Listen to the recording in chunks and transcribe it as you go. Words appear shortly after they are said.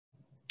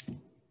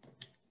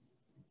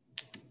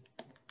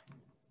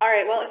All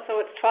right, well,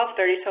 so it's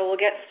 12:30, so we'll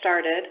get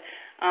started.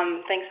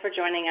 Thanks for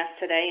joining us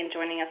today and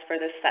joining us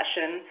for this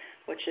session,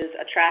 which is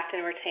Attract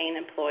and Retain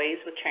Employees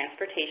with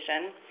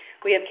Transportation.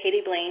 We have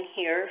Katie Blaine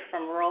here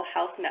from Rural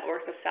Health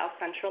Network of South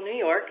Central New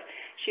York.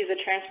 She's a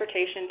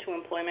Transportation to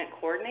Employment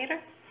Coordinator.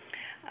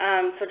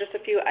 So just a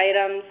few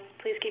items.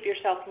 Please keep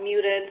yourself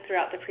muted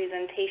throughout the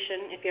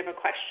presentation. If you have a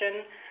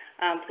question,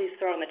 please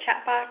throw it in the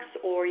chat box,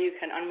 or you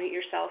can unmute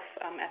yourself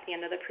at the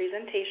end of the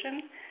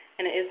presentation.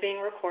 And it is being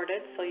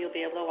recorded, so you'll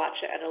be able to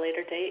watch it at a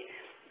later date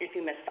if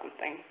you missed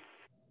something.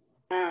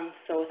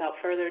 So without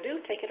further ado,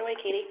 take it away,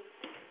 Katie.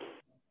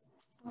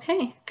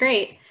 Okay,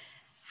 great.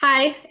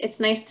 Hi, it's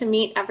nice to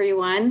meet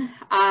everyone.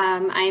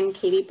 I'm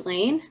Katie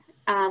Blaine.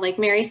 Like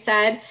Mary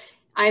said,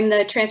 I'm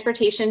the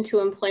Transportation to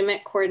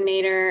Employment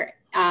Coordinator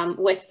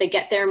with the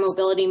Get There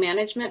Mobility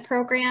Management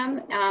Program,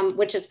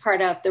 which is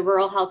part of the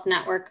Rural Health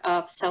Network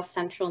of South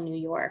Central New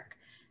York.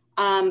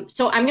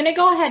 So I'm going to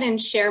go ahead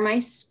and share my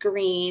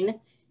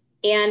screen.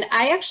 And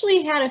I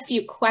actually had a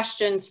few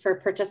questions for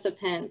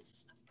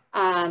participants.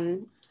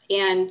 And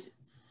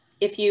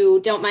if you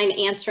don't mind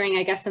answering,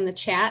 I guess, in the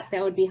chat,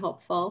 that would be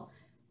helpful.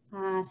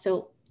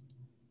 So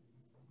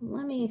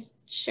let me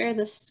share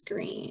the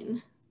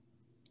screen.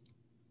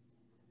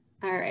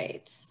 All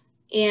right.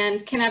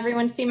 And can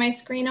everyone see my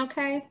screen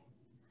okay?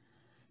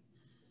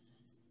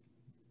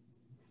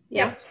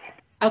 Yeah.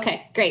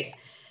 Okay, great.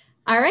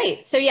 All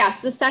right. So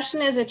yes, the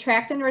session is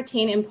Attract and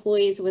Retain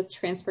Employees with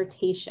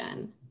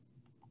Transportation.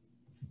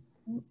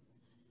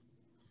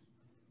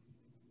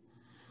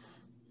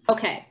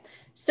 Okay,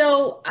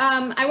 so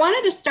I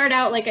wanted to start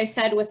out, like I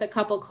said, with a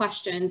couple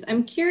questions.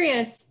 I'm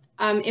curious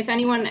if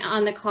anyone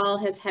on the call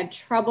has had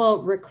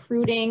trouble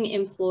recruiting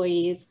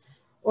employees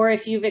or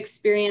if you've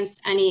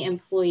experienced any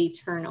employee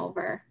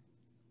turnover.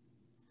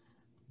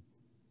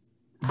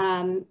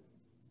 And,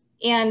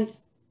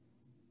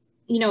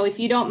 you know, if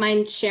you don't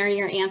mind sharing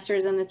your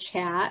answers in the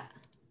chat.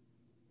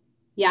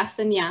 Yes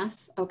and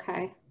yes,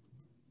 okay.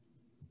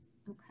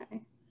 Okay,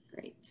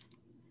 great.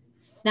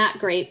 Not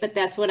great, but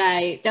that's what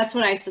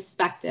I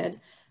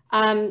suspected.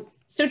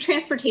 So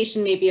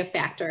transportation may be a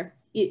factor.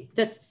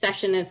 This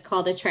session is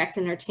called Attract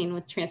and Retain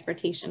with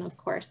Transportation, of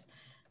course.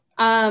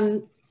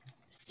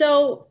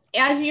 So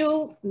as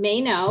you may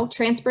know,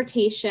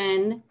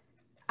 transportation,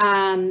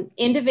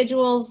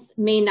 individuals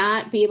may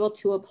not be able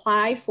to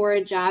apply for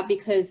a job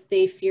because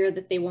they fear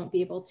that they won't be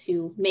able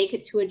to make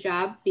it to a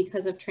job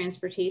because of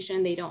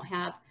transportation. They don't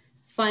have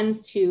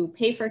funds to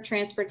pay for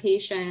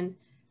transportation.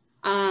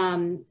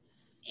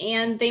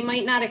 And they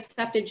might not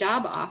accept a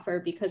job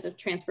offer because of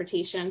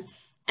transportation.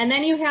 And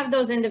then you have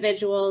those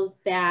individuals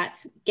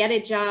that get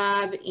a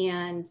job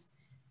and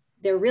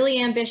they're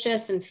really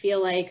ambitious and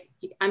feel like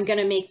I'm going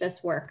to make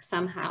this work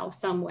somehow,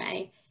 some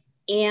way.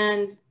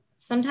 And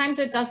sometimes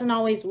it doesn't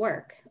always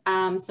work.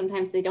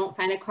 Sometimes they don't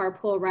find a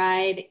carpool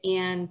ride,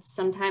 and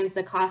sometimes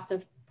the cost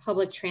of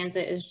public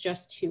transit is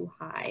just too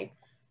high.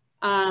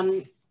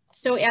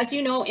 So as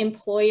you know,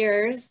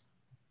 employers,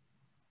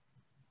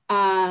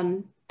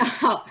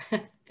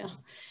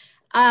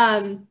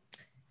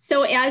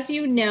 so as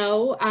you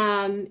know,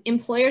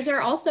 employers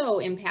are also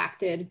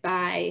impacted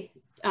by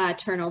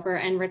turnover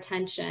and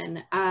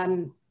retention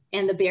and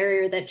the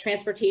barrier that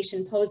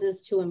transportation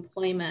poses to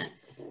employment.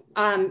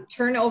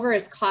 Turnover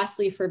is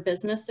costly for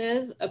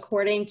businesses.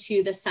 According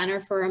to the Center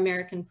for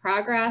American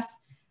Progress,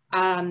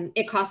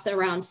 it costs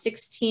around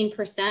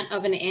 16%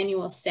 of an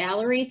annual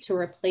salary to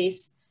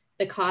replace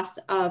the cost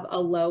of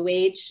a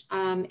low-wage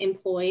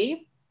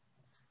employee.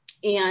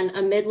 And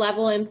a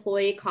mid-level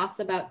employee costs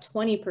about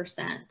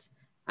 20%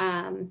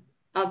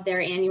 of their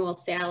annual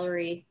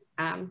salary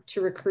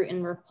to recruit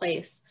and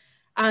replace.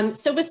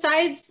 So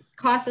besides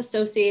costs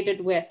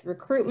associated with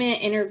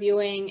recruitment,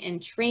 interviewing, and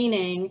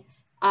training,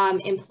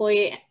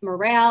 employee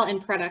morale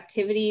and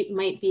productivity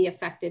might be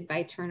affected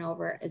by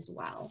turnover as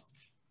well.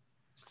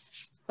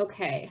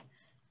 Okay,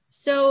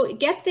 so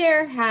Get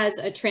There has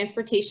a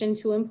transportation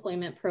to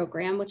employment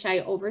program, which I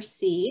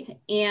oversee,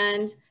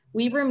 and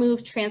we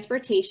remove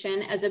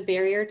transportation as a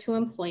barrier to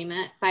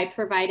employment by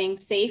providing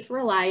safe,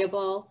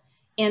 reliable,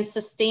 and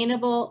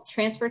sustainable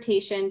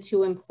transportation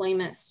to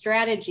employment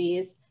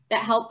strategies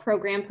that help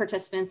program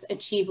participants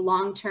achieve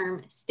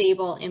long-term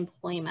stable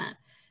employment.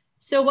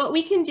 So what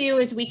we can do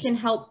is we can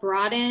help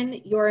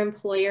broaden your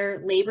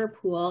employer labor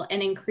pool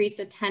and increase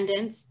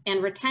attendance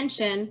and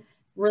retention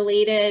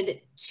related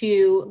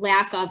to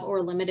lack of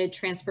or limited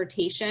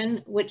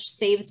transportation, which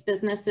saves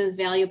businesses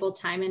valuable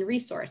time and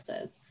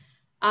resources.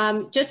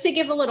 Just to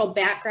give a little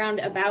background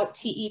about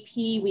TEP,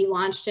 we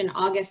launched in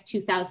August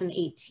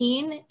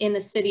 2018 in the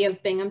city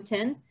of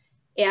Binghamton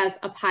as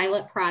a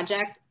pilot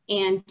project.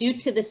 And due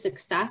to the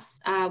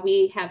success,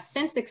 we have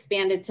since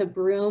expanded to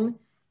Broome,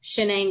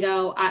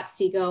 Chenango,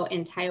 Otsego,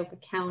 and Tioga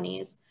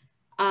counties.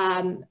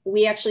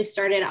 We actually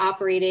started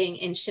operating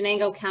in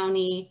Chenango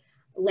County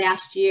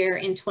last year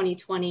in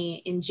 2020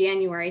 in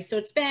January. So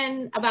it's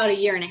been about a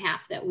year and a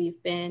half that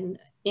we've been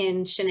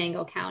in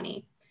Chenango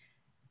County.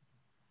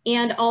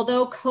 And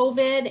although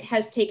COVID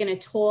has taken a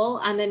toll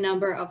on the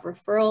number of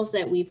referrals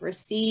that we've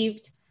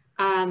received,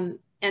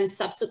 and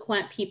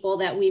subsequent people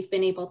that we've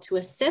been able to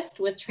assist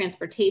with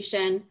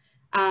transportation,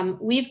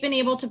 we've been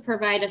able to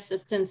provide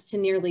assistance to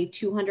nearly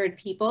 200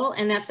 people,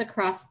 and that's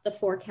across the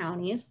 4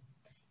 counties.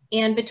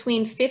 And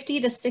between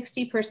 50 to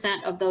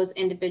 60% of those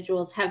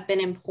individuals have been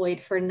employed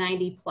for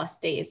 90+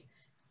 days.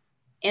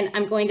 And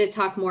I'm going to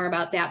talk more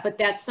about that, but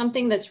that's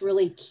something that's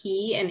really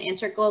key and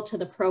integral to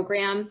the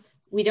program.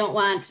 We don't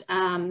want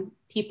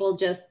people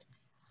just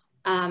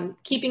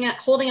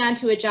holding on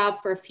to a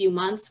job for a few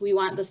months. We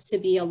want this to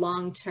be a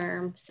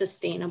long-term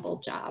sustainable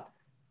job.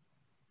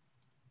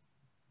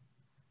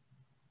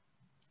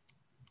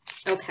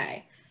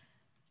 Okay.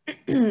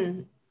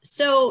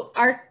 So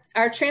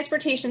our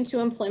transportation to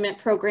employment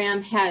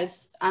program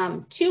has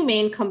 2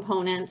 main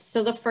components.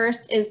 So the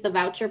first is the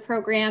voucher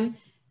program,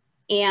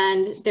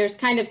 and there's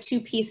kind of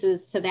 2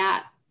 pieces to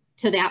that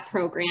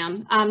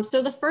program.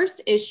 So the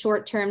first is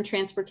short-term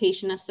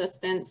transportation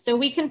assistance. So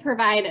we can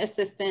provide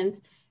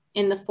assistance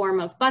in the form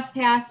of bus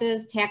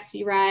passes,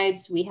 taxi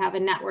rides. We have a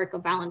network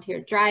of volunteer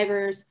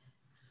drivers,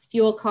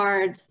 fuel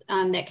cards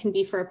that can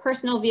be for a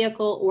personal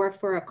vehicle or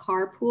for a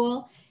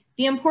carpool.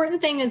 The important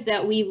thing is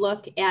that we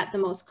look at the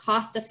most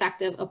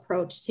cost-effective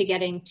approach to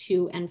getting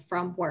to and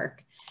from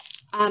work.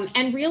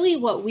 And really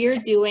what we're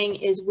doing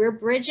is we're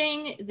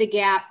bridging the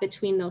gap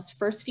between those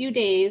first few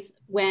days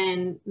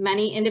when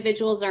many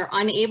individuals are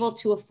unable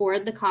to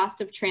afford the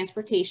cost of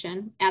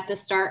transportation at the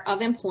start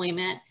of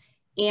employment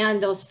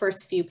and those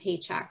first few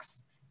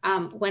paychecks,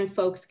 when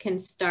folks can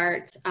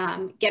start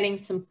getting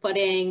some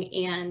footing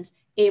and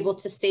able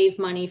to save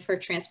money for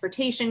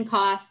transportation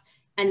costs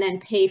and then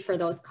pay for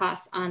those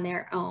costs on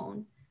their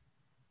own.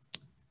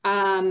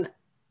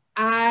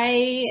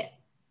 I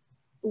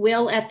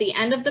will, at the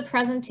end of the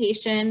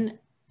presentation,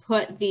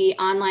 put the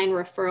online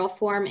referral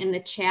form in the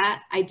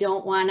chat. I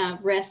don't want to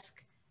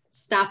risk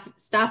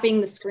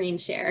stopping the screen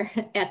share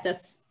at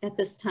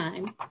this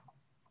time.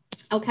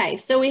 Okay,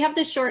 so we have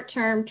the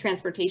short-term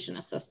transportation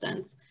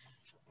assistance.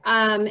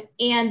 And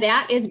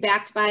that is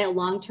backed by a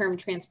long-term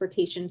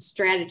transportation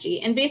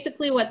strategy. And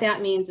basically what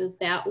that means is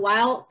that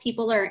while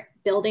people are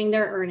building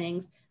their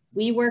earnings,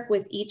 we work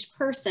with each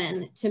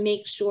person to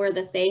make sure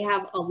that they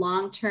have a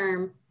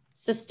long-term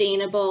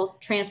sustainable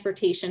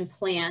transportation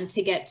plan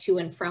to get to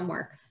and from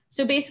work.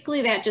 So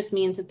basically that just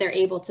means that they're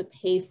able to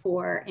pay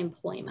for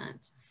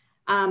employment.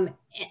 And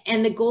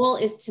the goal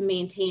is to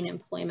maintain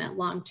employment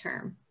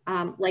long-term.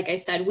 Like I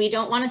said, we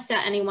don't want to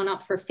set anyone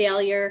up for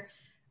failure.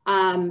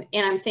 And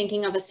I'm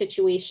thinking of a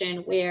situation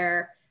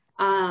where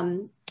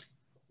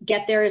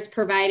Get There is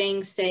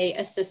providing, say,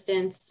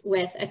 assistance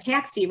with a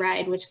taxi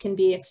ride, which can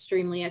be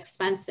extremely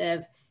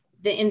expensive.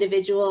 The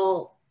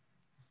individual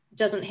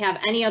doesn't have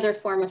any other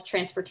form of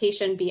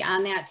transportation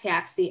beyond that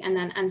taxi and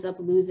then ends up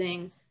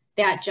losing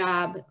that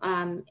job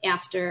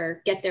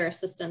after Get There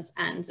assistance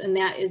ends. And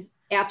that is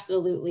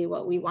absolutely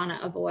what we want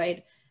to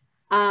avoid.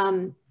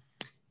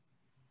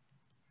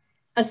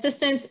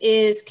 Assistance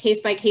is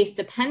case-by-case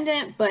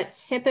dependent, but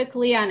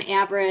typically on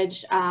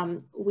average,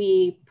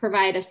 we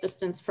provide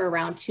assistance for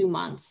around 2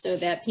 months so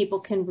that people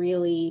can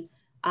really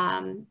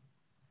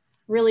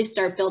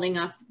start building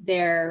up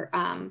their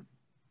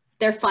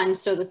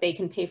funds so that they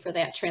can pay for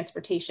that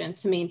transportation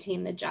to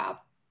maintain the job.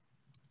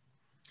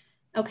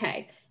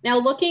 Okay, now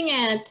looking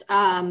at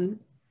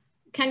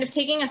kind of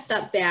taking a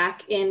step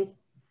back and,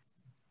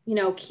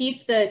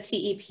 keep the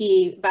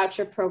TEP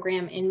voucher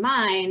program in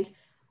mind.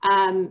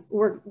 I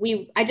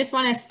just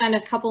want to spend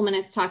a couple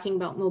minutes talking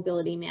about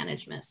mobility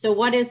management. So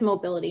what is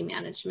mobility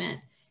management?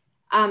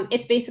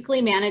 It's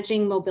basically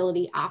managing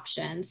mobility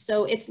options.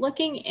 So it's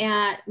looking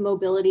at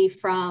mobility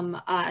from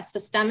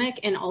systemic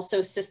and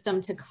also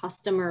system to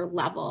customer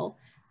level.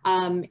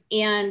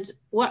 And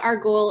what our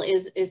goal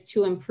is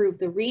to improve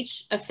the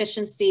reach,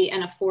 efficiency,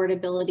 and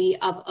affordability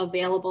of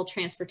available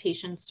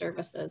transportation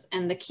services.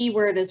 And the key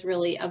word is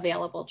really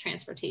available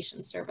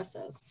transportation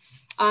services.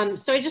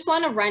 So I just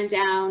want to run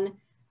down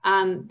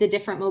the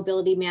different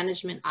mobility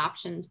management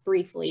options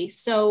briefly.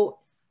 So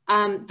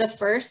the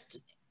first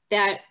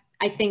that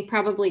I think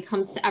probably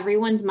comes to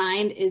everyone's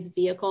mind is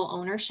vehicle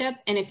ownership.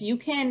 And if you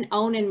can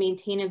own and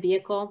maintain a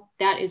vehicle,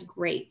 that is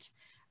great.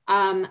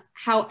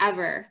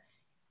 However,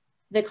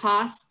 the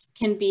cost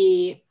can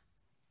be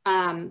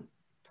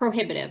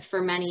prohibitive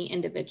for many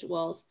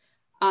individuals.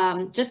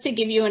 Just to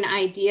give you an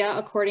idea,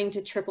 according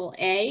to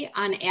AAA,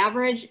 on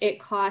average,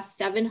 it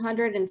costs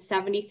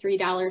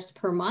 $773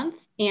 per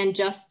month and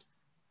just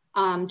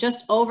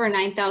over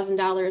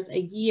 $9,000 a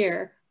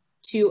year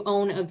to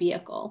own a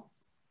vehicle.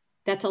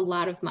 That's a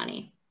lot of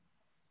money.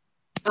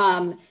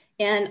 And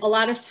a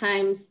lot of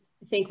times,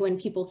 I think when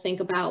people think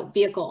about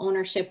vehicle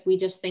ownership, we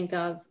just think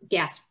of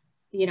gas,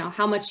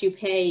 how much you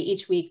pay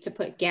each week to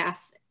put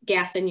gas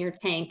in your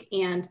tank.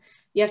 And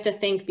you have to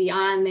think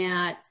beyond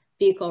that: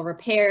 vehicle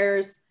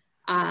repairs,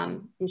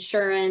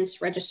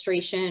 insurance,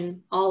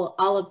 registration, all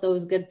of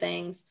those good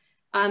things.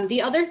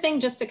 The other thing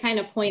just to kind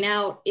of point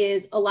out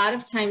is a lot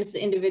of times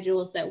the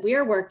individuals that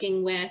we're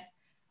working with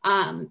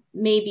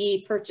may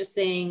be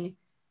purchasing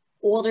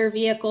older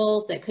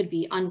vehicles that could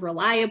be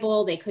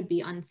unreliable, they could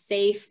be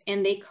unsafe,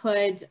 and they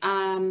could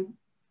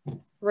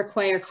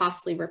require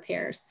costly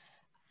repairs.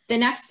 The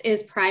next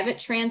is private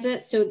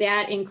transit. So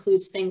that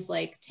includes things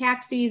like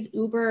taxis,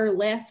 Uber,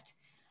 Lyft,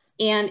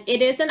 and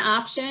it is an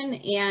option,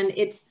 and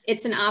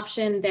it's an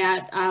option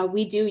that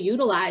we do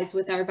utilize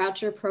with our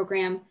voucher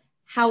program.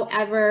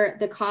 However,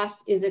 the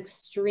cost is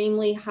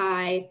extremely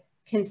high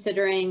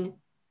considering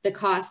the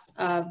cost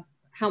of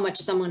how much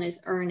someone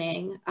is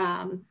earning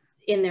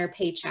in their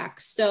paycheck.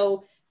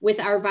 So with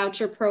our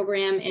voucher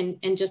program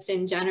and just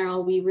in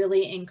general, we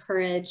really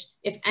encourage,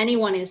 if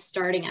anyone is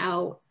starting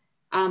out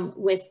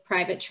with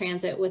private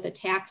transit with a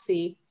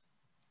taxi,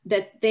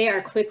 that they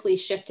are quickly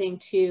shifting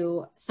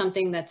to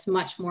something that's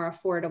much more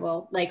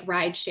affordable, like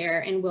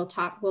rideshare, and we'll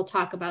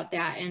talk about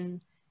that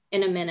in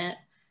a minute.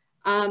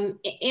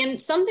 And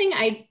something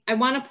I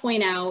want to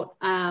point out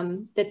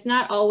that's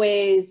not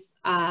always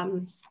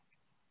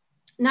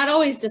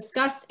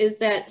discussed is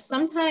that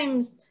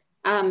sometimes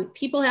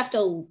people have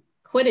to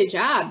quit a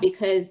job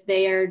because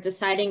they are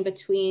deciding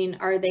between,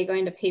 are they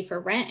going to pay for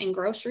rent and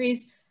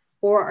groceries,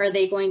 or are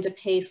they going to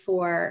pay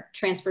for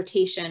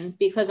transportation?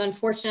 Because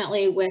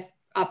unfortunately, with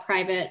a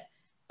private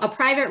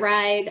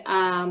ride,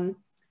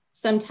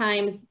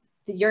 sometimes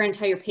your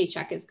entire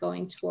paycheck is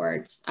going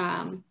towards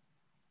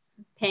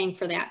paying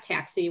for that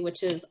taxi,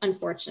 which is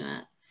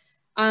unfortunate.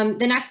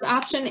 The next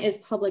option is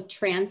public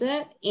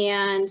transit,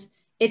 and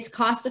it's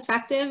cost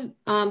effective,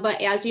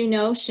 but as you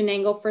know,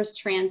 Chenango First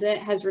Transit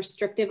has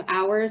restrictive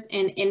hours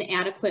and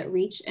inadequate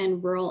reach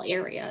in rural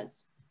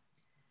areas.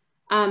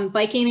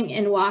 Biking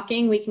and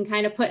walking, we can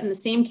kind of put in the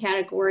same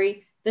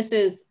category. This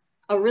is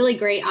a really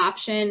great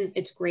option.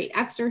 It's great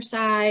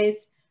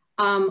exercise.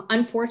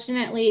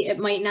 Unfortunately, it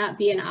might not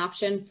be an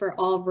option for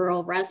all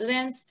rural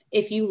residents.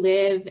 If you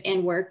live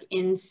and work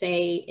in,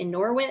 say, in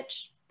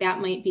Norwich,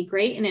 that might be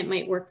great and it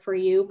might work for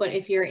you. But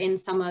if you're in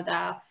some of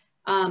the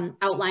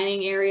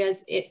outlying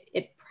areas,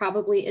 it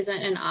probably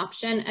isn't an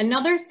option.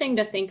 Another thing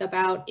to think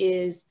about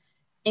is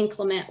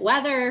inclement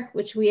weather,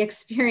 which we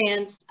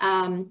experience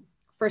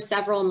for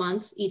several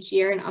months each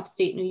year in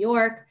upstate New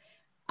York.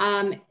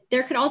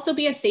 There could also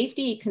be a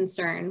safety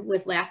concern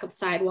with lack of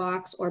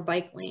sidewalks or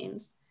bike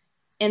lanes.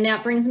 And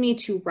that brings me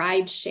to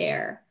ride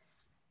share.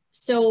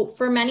 So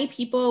for many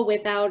people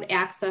without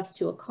access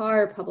to a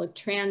car or public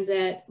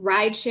transit,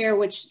 ride share,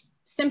 which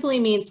simply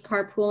means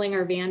carpooling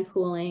or van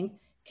pooling,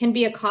 can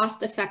be a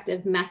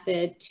cost-effective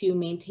method to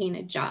maintain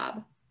a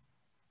job.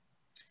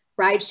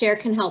 Ride share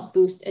can help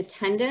boost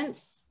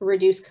attendance,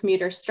 reduce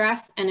commuter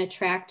stress, and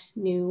attract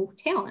new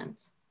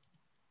talent.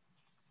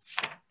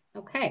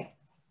 Okay.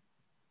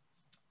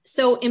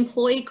 So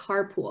employee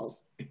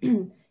carpools.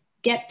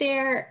 Get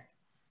There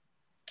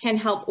can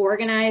help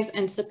organize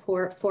and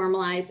support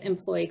formalized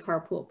employee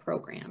carpool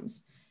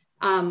programs.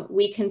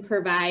 We can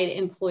provide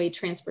employee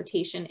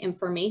transportation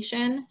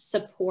information,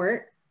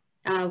 support.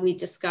 We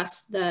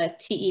discussed the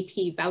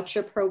TEP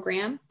voucher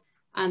program,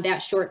 that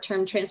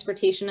short-term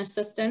transportation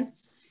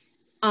assistance,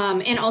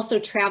 and also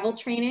travel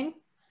training.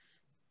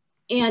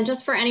 And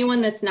just for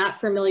anyone that's not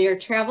familiar,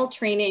 travel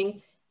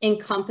training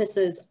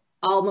encompasses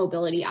all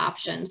mobility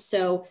options.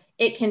 So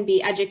it can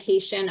be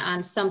education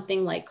on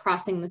something like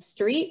crossing the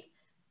street,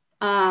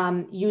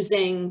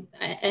 using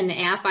an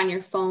app on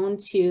your phone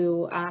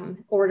to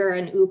order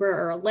an Uber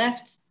or a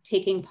Lyft,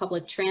 taking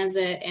public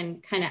transit,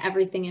 and kind of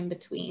everything in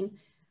between.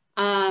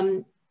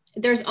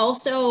 There's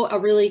also a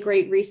really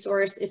great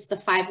resource. It's the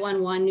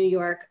 511 New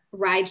York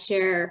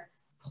rideshare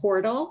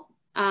portal.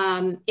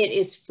 It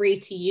is free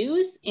to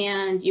use,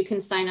 and you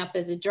can sign up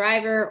as a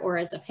driver or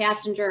as a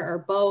passenger or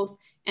both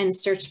and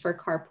search for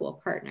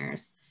carpool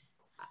partners.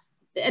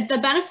 The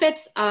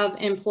benefits of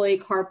employee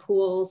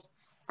carpools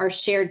are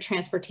shared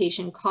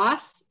transportation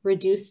costs,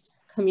 reduced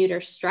commuter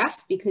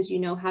stress because you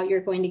know how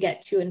you're going to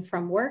get to and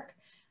from work.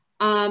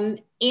 And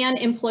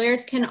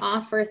employers can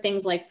offer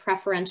things like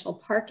preferential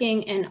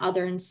parking and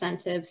other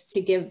incentives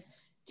to give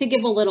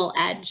a little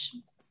edge.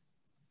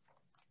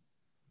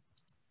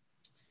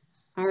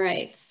 All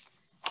right.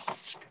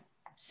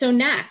 So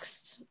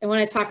next, I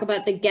want to talk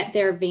about the Get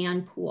There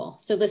van pool.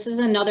 So this is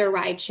another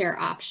rideshare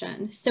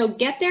option. So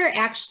Get There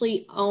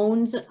actually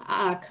owns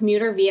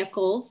commuter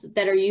vehicles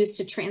that are used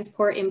to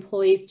transport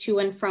employees to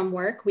and from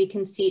work. We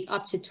can seat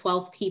up to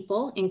 12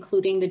 people,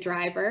 including the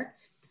driver.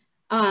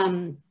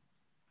 I'm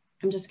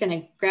just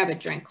going to grab a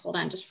drink. Hold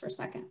on just for a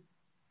second.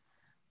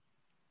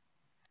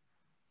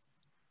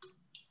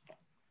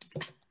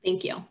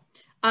 Thank you.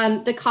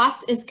 The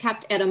cost is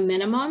kept at a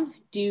minimum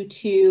due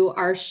to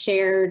our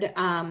shared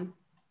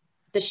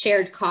the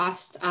shared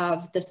cost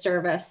of the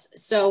service.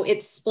 So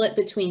it's split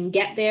between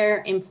Get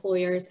There,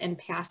 employers, and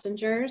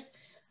passengers.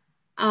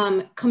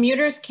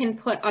 Commuters can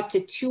put up to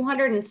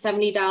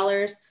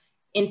 $270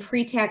 in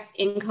pre-tax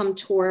income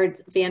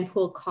towards van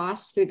pool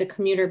costs through the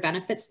commuter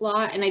benefits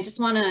law. And I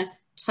just want to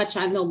touch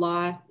on the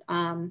law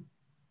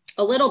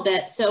a little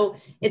bit. So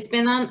it's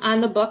been on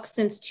the books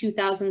since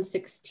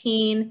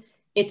 2016.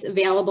 It's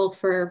available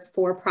for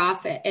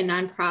for-profit and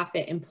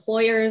nonprofit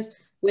employers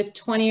with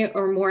 20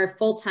 or more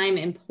full-time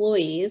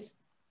employees.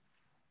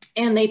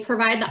 And they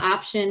provide the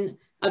option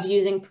of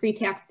using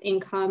pre-tax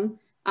income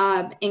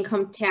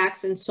income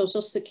tax and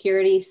Social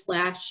Security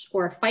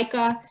or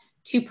FICA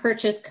to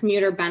purchase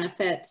commuter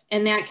benefits.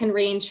 And that can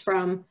range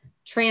from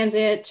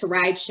transit to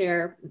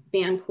rideshare,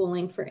 van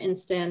pooling, for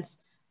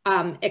instance,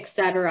 et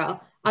cetera,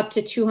 up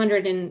to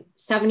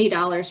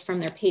 $270 from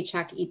their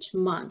paycheck each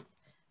month.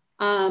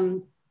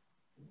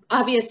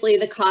 Obviously,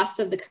 the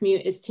cost of the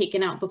commute is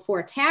taken out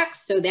before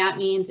tax, so that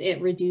means it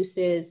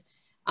reduces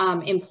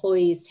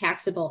employees'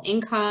 taxable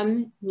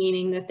income,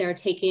 meaning that they're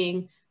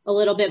taking a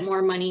little bit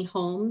more money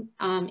home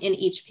in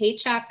each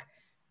paycheck.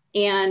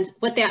 And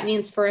what that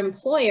means for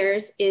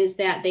employers is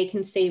that they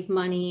can save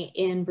money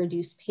in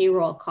reduced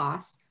payroll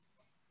costs.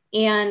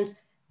 And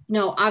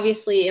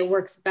obviously it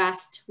works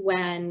best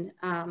when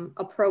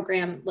a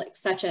program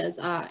such as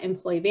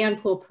employee van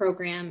pool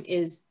program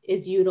is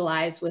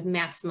utilized with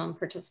maximum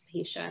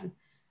participation.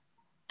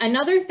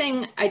 Another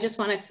thing I just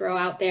want to throw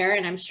out there,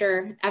 and I'm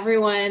sure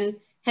everyone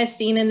has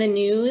seen in the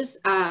news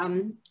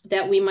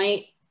that we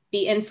might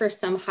be in for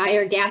some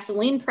higher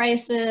gasoline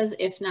prices,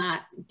 if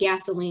not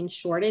gasoline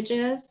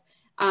shortages,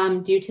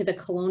 due to the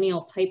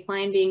Colonial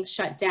Pipeline being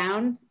shut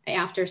down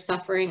after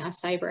suffering a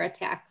cyber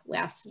attack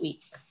last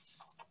week.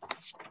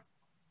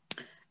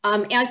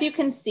 As you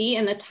can see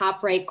in the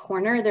top right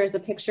corner, there's a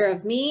picture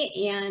of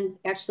me and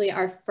actually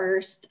our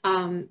first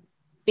van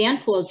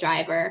pool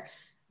driver.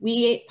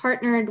 We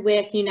partnered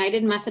with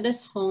United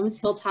Methodist Homes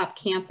Hilltop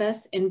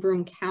Campus in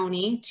Broome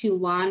County to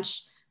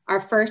launch our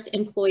first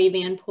employee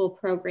van pool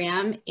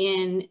program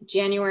in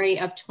January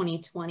of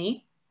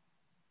 2020.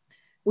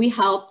 We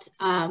helped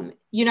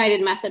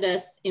United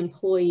Methodist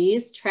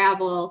employees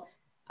travel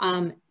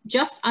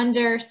just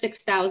under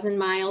 6,000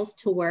 miles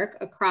to work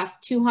across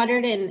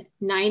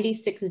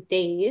 296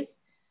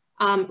 days.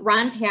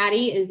 Ron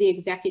Patty is the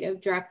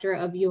executive director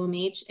of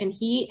UMH, and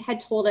he had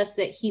told us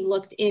that he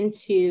looked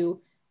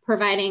into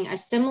providing a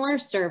similar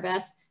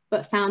service,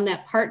 but found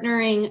that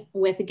partnering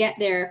with Get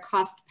There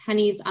cost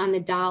pennies on the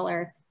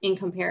dollar in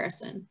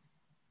comparison.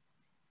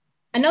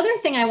 Another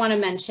thing I want to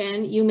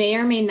mention, you may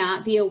or may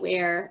not be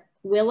aware,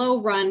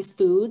 Willow Run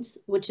Foods,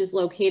 which is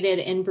located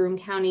in Broome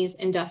County's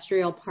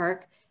Industrial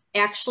Park,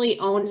 actually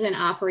owns and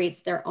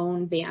operates their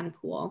own van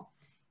pool.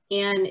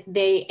 And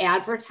they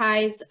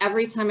advertise,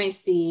 every time I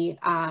see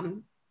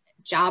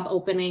job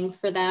opening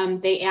for them,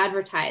 they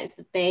advertise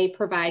that they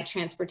provide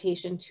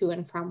transportation to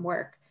and from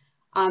work.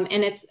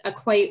 And it's a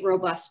quite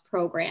robust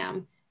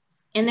program.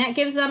 And that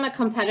gives them a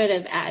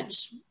competitive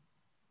edge.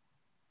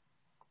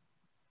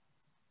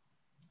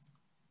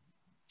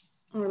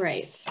 All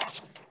right.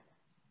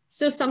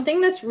 So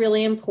something that's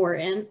really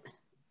important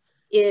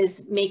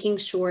is making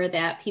sure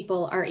that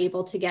people are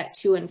able to get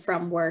to and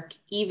from work,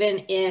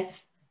 even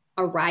if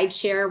a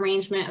rideshare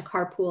arrangement, a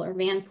carpool or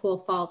van pool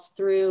falls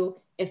through,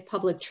 if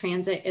public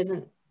transit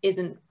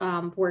isn't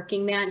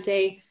working that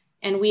day.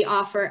 And we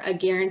offer a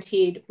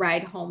guaranteed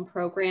ride home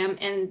program.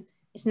 And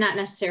it's not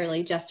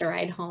necessarily just a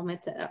ride home,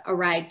 it's a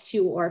ride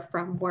to or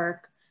from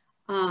work.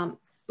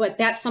 But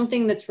that's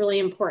something that's really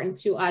important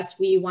to us.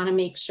 We want to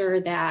make sure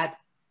that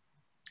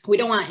we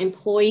don't want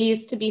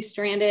employees to be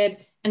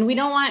stranded, and we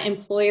don't want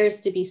employers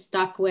to be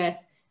stuck with,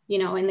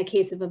 in the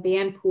case of a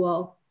van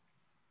pool,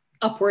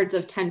 upwards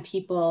of 10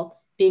 people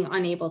being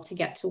unable to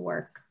get to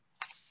work.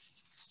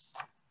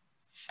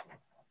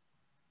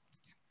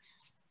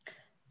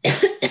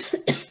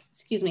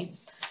 Excuse me.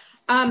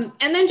 And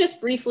then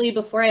just briefly,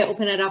 before I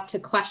open it up to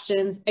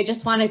questions, I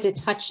just wanted to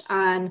touch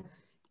on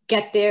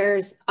Get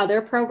There's other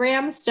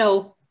programs.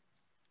 So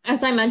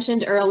as I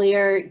mentioned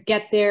earlier,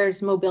 Get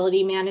There's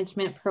mobility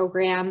management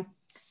program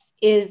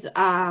is,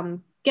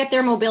 Get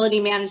There Mobility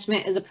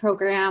Management is a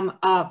program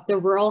of the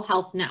Rural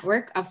Health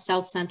Network of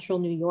South Central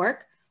New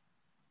York.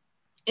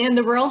 And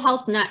the Rural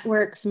Health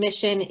Network's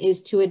mission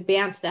is to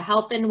advance the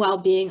health and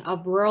well-being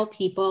of rural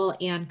people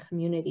and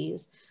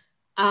communities.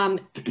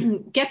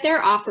 Get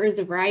There offers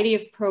a variety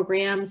of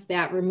programs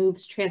that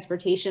removes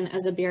transportation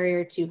as a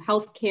barrier to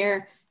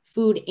healthcare,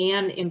 food,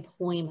 and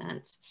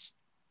employment.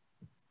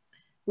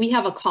 We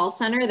have a call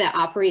center that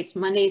operates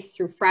Mondays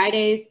through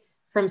Fridays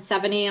from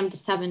 7 a.m. to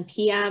 7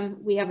 p.m.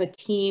 We have a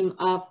team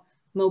of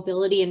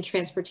mobility and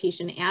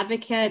transportation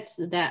advocates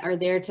that are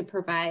there to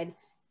provide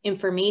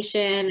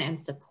information and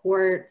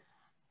support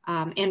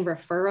and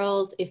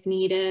referrals if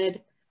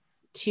needed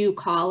to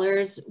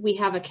callers. We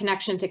have a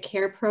Connection to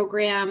Care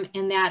program,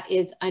 and that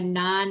is a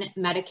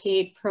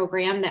non-Medicaid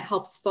program that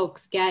helps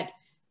folks get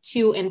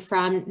to and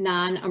from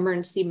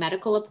non-emergency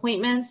medical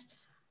appointments.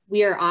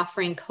 We are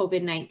offering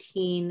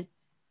COVID-19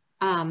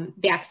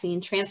 vaccine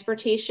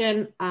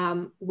transportation.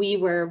 We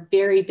were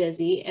very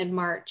busy in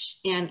March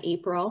and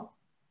April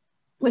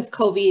with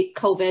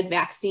COVID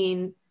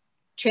vaccine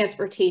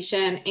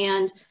transportation.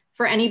 And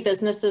for any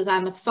businesses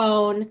on the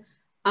phone,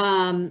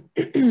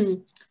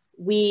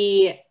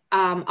 we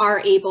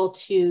are able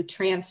to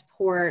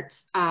transport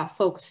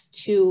folks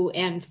to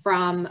and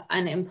from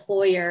an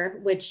employer,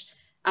 which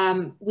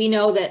we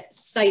know that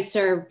sites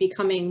are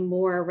becoming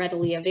more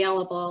readily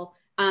available.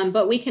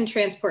 But we can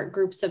transport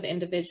groups of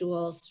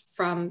individuals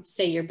from,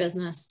 say, your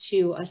business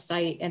to a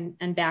site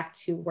and back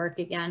to work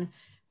again.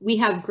 we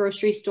have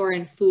grocery store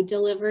and food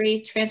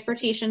delivery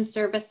transportation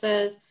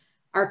services.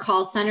 Our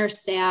call center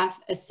staff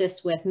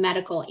assists with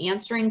medical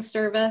answering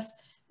service.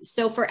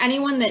 So for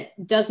anyone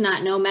that does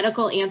not know,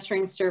 medical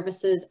answering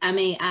services,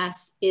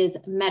 MAS, is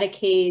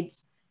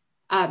Medicaid's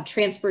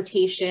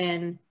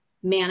transportation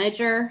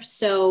manager.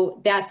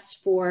 So that's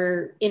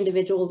for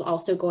individuals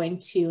also going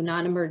to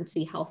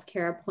non-emergency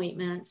healthcare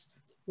appointments.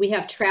 We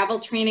have travel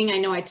training. I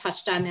know I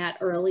touched on that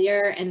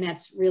earlier, and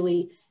that's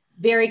really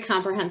very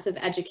comprehensive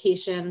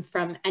education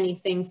from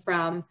anything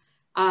from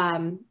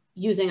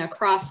using a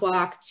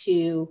crosswalk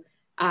to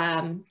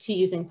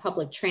using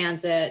public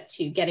transit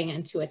to getting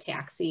into a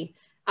taxi.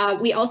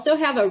 We also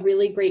have a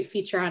really great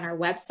feature on our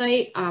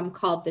website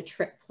called the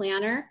Trip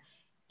Planner.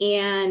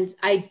 And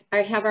I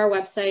have our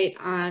website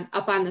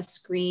up on the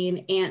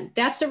screen, and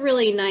that's a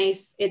really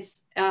nice,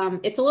 it's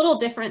a little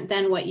different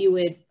than what you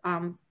would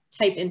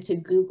type into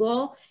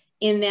Google,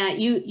 in that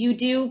you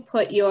do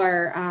put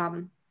your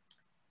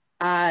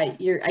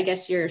I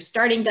guess your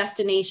starting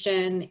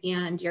destination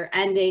and your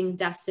ending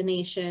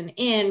destination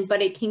in,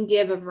 but it can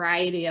give a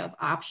variety of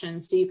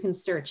options. So you can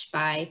search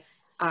by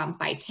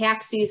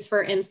taxis,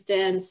 for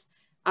instance.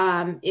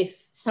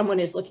 If someone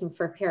is looking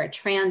for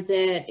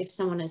paratransit, if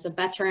someone is a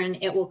veteran,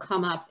 it will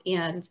come up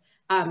and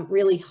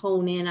really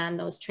hone in on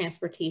those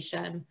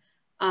transportation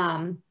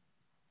options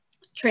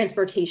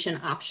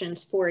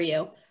for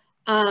you.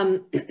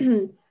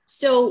 There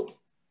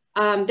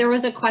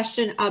was a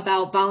question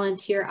about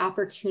volunteer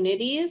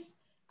opportunities.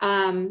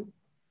 Are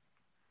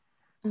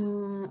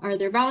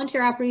there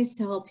volunteer opportunities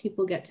to help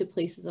people get to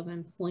places of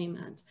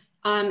employment?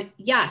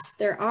 Yes,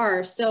 there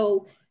are.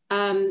 So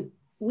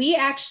we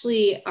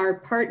actually are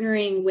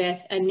partnering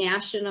with a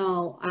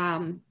national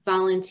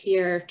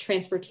volunteer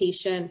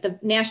transportation, the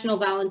National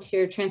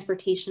Volunteer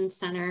Transportation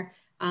Center,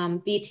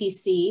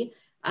 VTC.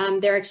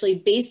 They're actually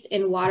based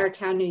in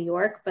Watertown, New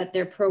York, but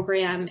their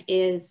program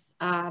is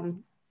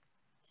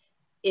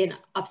in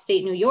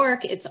upstate New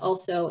York. It's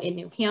also in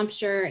New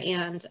Hampshire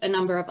and a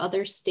number of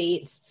other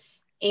states.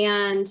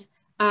 And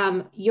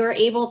what you're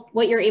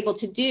able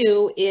to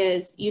do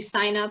is you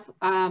sign up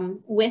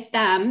with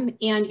them,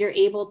 and you're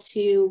able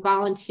to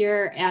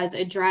volunteer as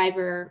a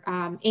driver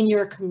in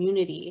your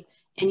community.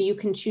 And you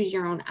can choose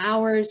your own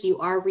hours. You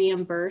are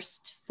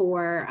reimbursed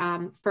for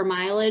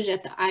mileage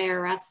at the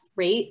IRS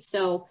rate.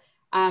 So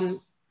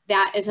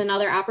that is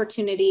another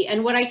opportunity.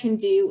 And what I can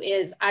do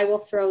is I will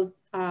throw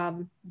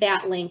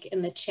that link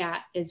in the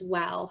chat as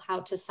well, how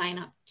to sign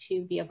up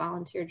to be a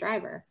volunteer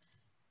driver.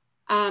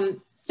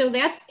 So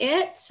that's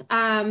it.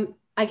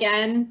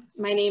 Again,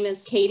 my name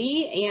is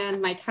Katie,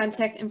 and my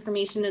contact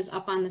information is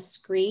up on the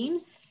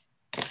screen.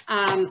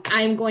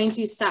 I'm going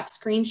to stop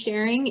screen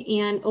sharing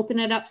and open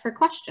it up for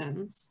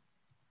questions.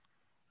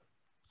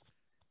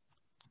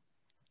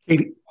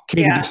 Katie,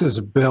 yeah. This is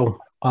Bill.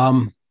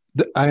 I'm,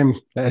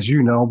 as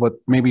you know, but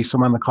maybe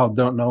some on the call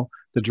don't know,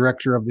 the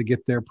director of the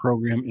Get There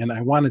program, and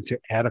I wanted to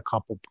add a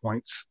couple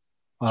points.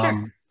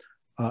 Sure.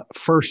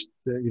 First,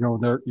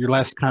 your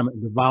last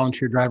comment, the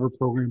volunteer driver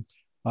program,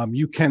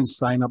 you can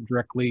sign up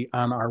directly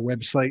on our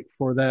website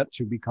for that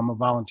to become a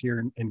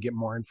volunteer and get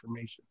more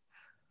information.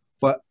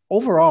 But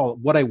overall,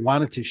 what I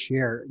wanted to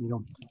share,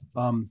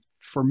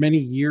 for many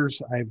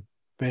years, I've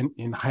been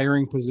in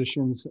hiring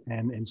positions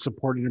and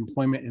supported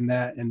employment in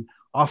that. And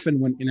often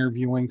when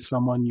interviewing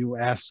someone, you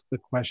ask the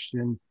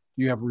question,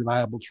 do you have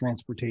reliable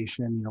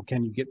transportation?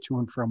 Can you get to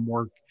and from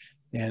work?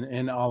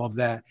 And all of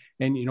that.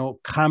 And,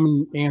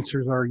 common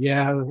answers are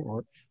yeah,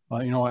 or,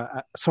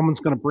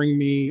 someone's going to bring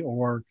me,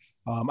 or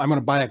I'm going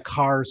to buy a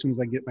car as soon as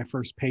I get my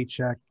first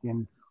paycheck.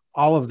 And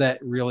all of that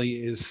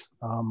really is,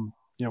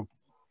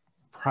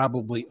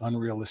 probably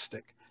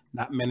unrealistic.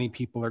 Not many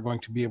people are going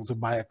to be able to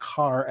buy a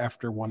car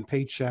after one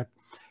paycheck.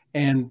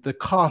 And the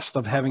cost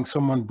of having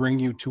someone bring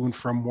you to and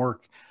from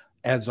work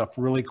adds up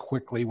really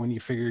quickly when you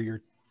figure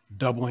you're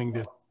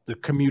doubling the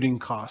commuting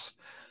cost.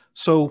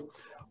 So,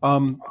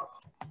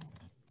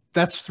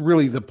 that's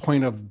really the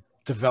point of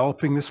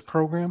developing this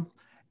program.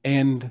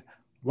 And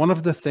one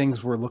of the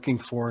things we're looking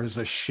for is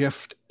a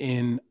shift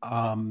in,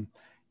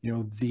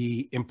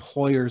 the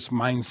employer's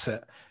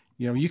mindset.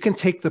 You can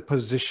take the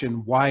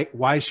position,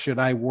 why should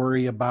I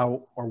worry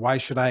about, or why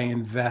should I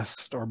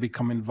invest or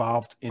become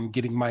involved in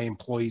getting my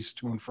employees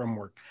to and from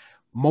work?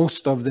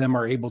 Most of them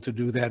are able to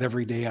do that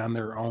every day on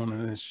their own.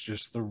 And it's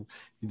just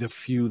the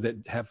few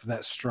that have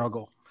that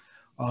struggle.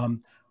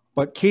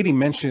 But Katie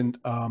mentioned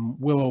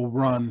Willow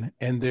Run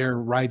and their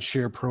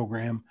rideshare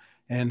program,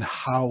 and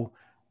how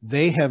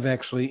they have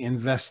actually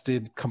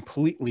invested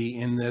completely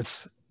in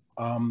this.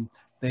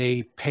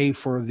 They pay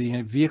for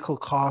the vehicle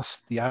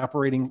costs, the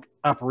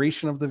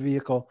operation of the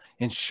vehicle,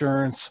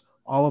 insurance,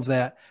 all of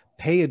that,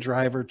 pay a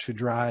driver to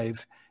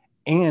drive,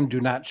 and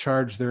do not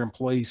charge their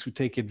employees who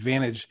take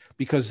advantage,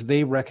 because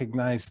they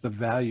recognize the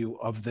value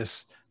of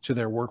this to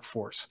their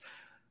workforce.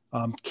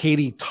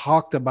 Katie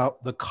talked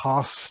about the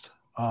cost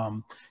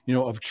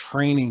of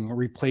training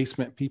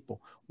replacement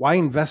people. Why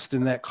invest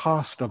in that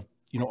cost of,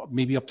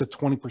 maybe up to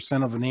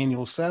 20% of an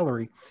annual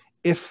salary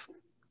if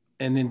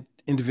an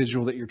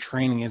individual that you're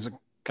training isn't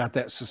got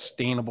that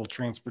sustainable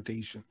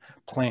transportation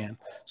plan.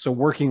 So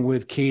working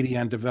with Katie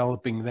on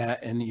developing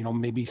that, and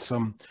maybe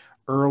some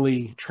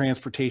early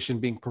transportation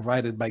being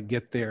provided by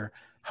Get There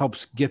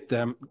helps get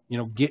them,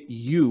 get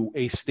you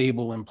a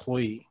stable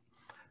employee.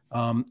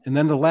 And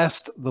then the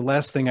last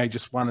thing I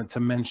just wanted to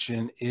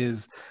mention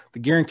is the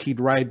guaranteed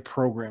ride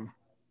program.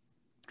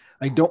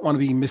 I don't want to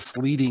be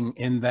misleading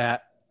in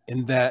that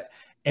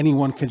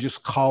anyone can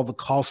just call the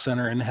call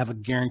center and have a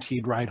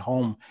guaranteed ride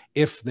home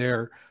if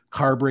their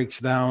car breaks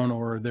down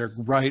or their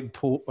ride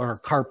pool or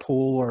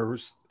carpool or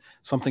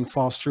something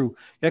falls through.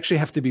 You actually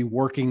have to be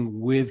working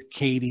with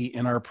Katie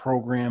in our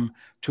program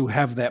to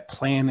have that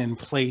plan in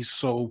place.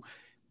 So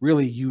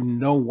really,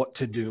 what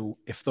to do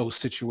if those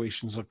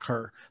situations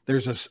occur.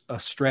 There's a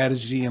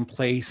strategy in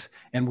place,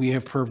 and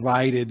we've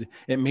provided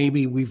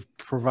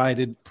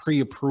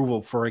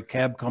pre-approval for a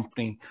cab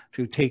company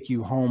to take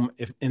you home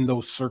if in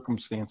those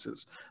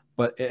circumstances.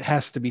 But it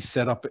has to be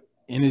set up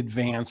in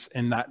advance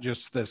and not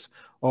just this,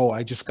 oh,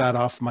 I just got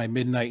off my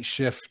midnight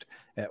shift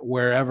at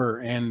wherever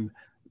and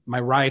my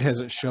ride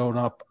hasn't shown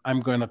up. I'm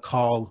going to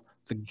call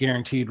the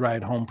guaranteed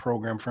ride home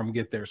program from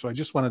Get There. So I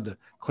just wanted to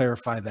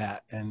clarify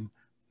that. And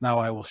now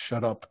I will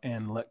shut up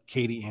and let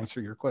Katie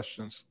answer your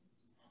questions.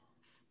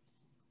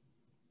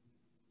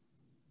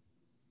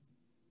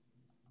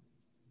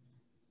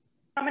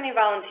 How many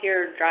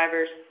volunteer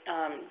drivers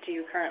do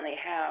you currently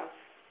have?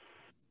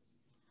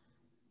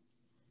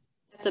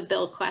 That's a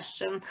Bill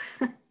question.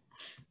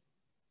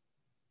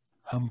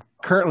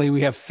 Currently,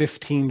 we have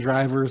 15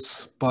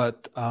 drivers,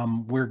 but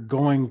we're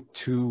going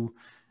to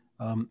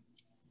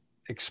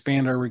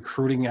expand our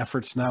recruiting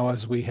efforts now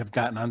as we have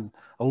gotten on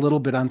a little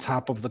bit on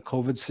top of the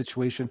COVID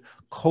situation.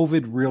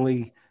 COVID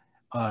really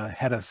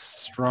had a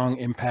strong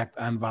impact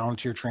on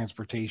volunteer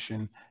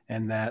transportation,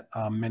 and that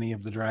many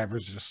of the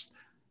drivers just,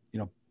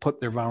 put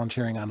their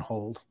volunteering on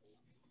hold.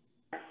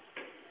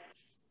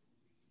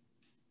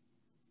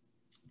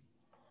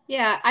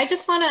 Yeah, I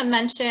just want to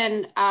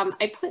mention,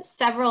 I put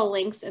several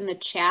links in the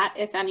chat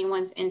if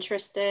anyone's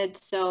interested.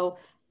 So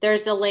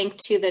there's a link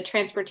to the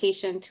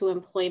Transportation to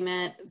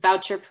Employment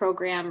Voucher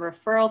Program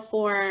referral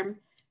form.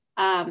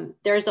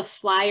 There's a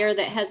flyer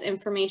that has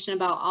information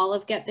about all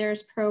of Get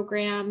There's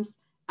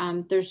programs.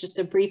 There's just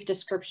a brief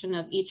description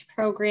of each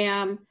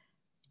program.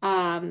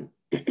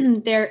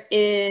 There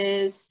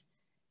is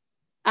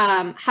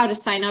how to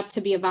sign up to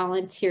be a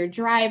volunteer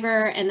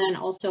driver, and then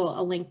also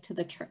a link to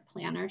the trip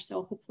planner.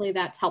 So hopefully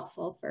that's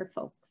helpful for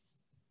folks.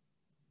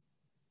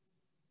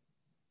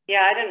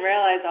 Yeah, I didn't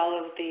realize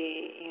all of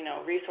the,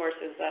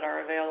 resources that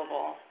are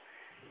available.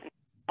 And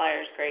the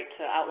flyer is great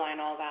to outline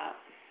all that.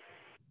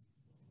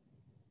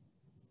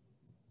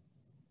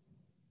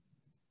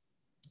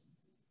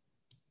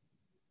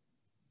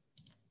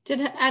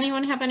 Did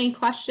anyone have any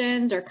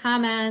questions or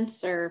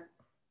comments, or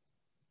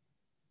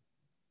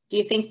do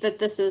you think that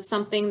this is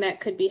something that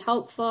could be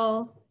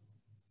helpful?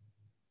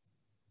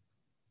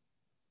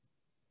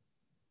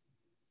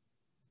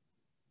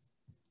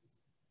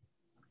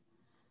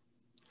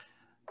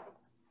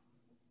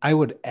 I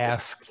would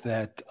ask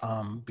that,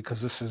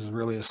 because this is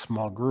really a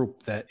small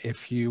group, that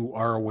if you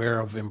are aware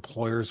of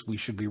employers we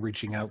should be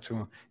reaching out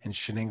to in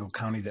Chenango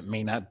County that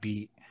may not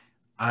be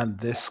on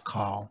this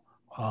call,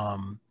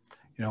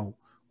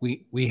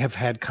 we have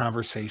had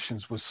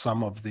conversations with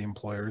some of the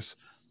employers.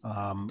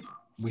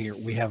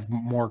 We have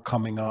more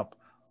coming up,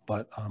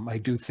 but I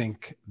do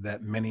think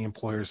that many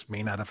employers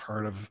may not have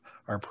heard of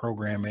our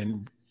program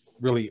and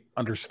really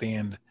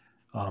understand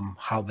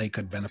how they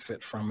could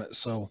benefit from it.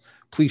 So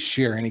please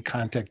share any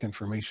contact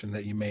information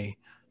that you may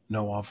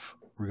know of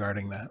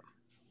regarding that.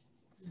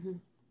 Mm-hmm.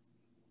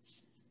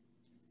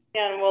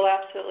 Yeah, and we'll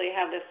absolutely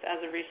have this as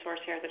a resource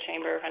here at the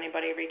Chamber if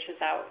anybody reaches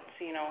out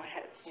to,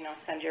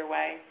 send your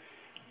way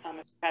if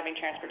they're having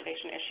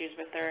transportation issues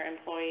with their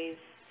employees.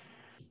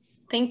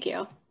 Thank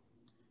you.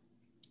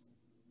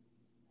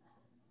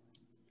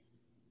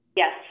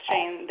 Yes,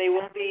 Shane, they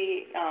will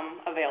be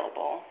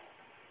available,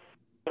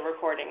 the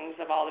recordings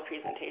of all the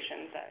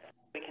presentations that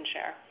we can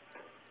share.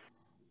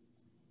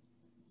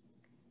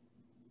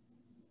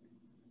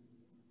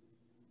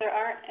 If there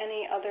aren't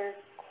any other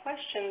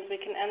questions, we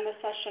can end the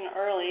session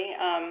early.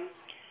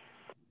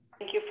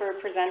 Thank you for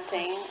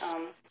presenting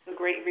a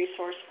great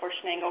resource for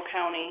Chenango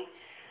County.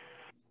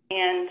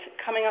 And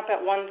coming up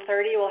at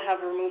 1:30, we'll have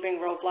Removing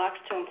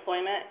Roadblocks to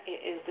Employment. It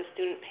is the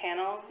student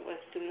panel with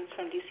students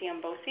from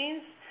DCM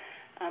BOCES.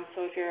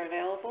 So if you're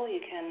available, you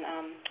can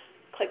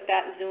click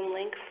that Zoom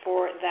link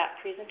for that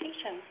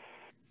presentation.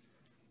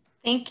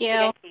 Thank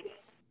you.